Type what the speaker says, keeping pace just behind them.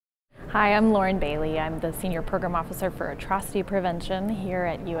Hi, I'm Baillie. I'm the Senior Program Officer for Atrocity Prevention here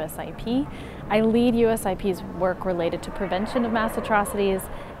at USIP. I lead USIP's work related to prevention of mass atrocities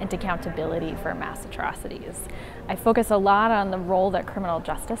and to accountability for mass atrocities. I focus a lot on the role that criminal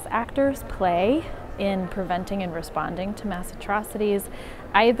justice actors play in preventing and responding to mass atrocities,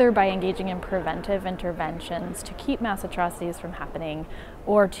 either by engaging in preventive interventions to keep mass atrocities from happening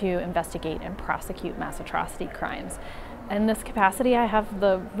or to investigate and prosecute mass atrocity crimes. In this capacity, I have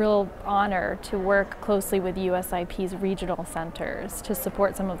the real honor to work closely with USIP's regional centers to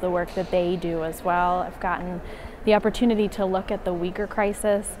support some of the work that they do as well. I've gotten the opportunity to look at the Uyghur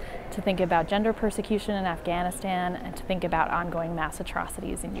crisis, to think about gender persecution in Afghanistan, and to think about ongoing mass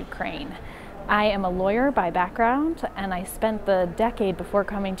atrocities in Ukraine. I am a lawyer by background, and I spent the decade before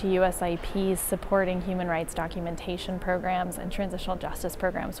coming to USIP supporting human rights documentation programs and transitional justice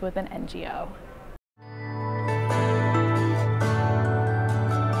programs with an NGO.